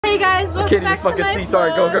Hey guys, welcome back to my vlog.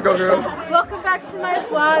 Sorry, go. Welcome back to my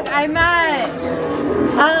vlog. I'm at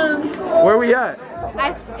where are we at?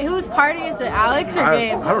 Whose party is it? Alex or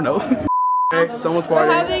Gabe? I don't know. Okay, someone's party.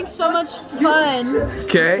 We're having so much fun.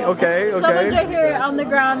 Okay. Someone's right here on the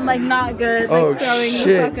ground, like not good, like oh throwing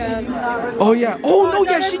shit. the fuck up. Oh yeah. Oh no,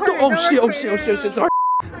 yeah, she do. Oh shit. Sorry.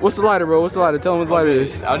 What's the lighter, bro? What's the lighter? Tell him what the lighter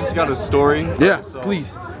is. I just got a story. Yeah, so,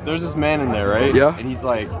 please. There's this man in there, right? Yeah. And he's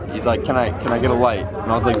like, can I get a light?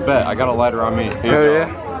 And I was like, bet. I got a lighter on me. Here you go.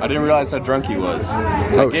 Yeah. I didn't realize how drunk he was.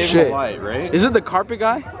 I gave him a light, right? Is it the carpet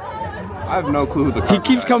guy? I have no clue who the carpet He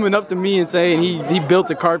keeps guy coming is. up to me and saying he built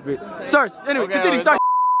a carpet. Sorry. Anyway, continue. Sorry.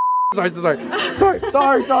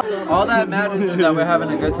 Sorry. All that matters is that we're having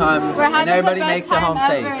a good time and everybody makes it home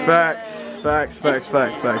safe. Facts. It was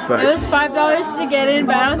 $5 to get in,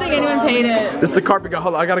 but I don't think anyone paid it. It's the carpet guy.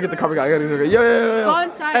 Hold on, I gotta get the carpet guy. Yo. Go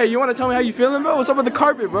inside. Hey, you wanna tell me how you feeling, bro? What's up with the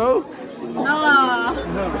carpet, bro? No. Why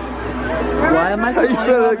am I How you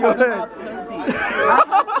feeling? Go ahead. I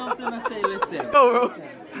have something to say, listen. Bro.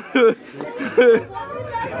 If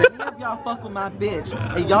any of y'all fuck with my bitch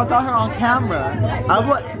and y'all got her on camera,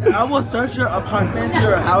 I will search your apartment,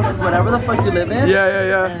 your house, whatever the fuck you live in.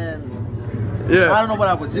 Yeah. And I don't know what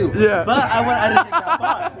I would do. Yeah. But I didn't think that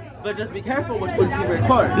far. But just be careful which ones you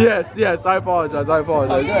record. Yes, I apologize.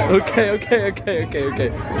 Okay.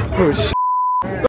 Oh shit.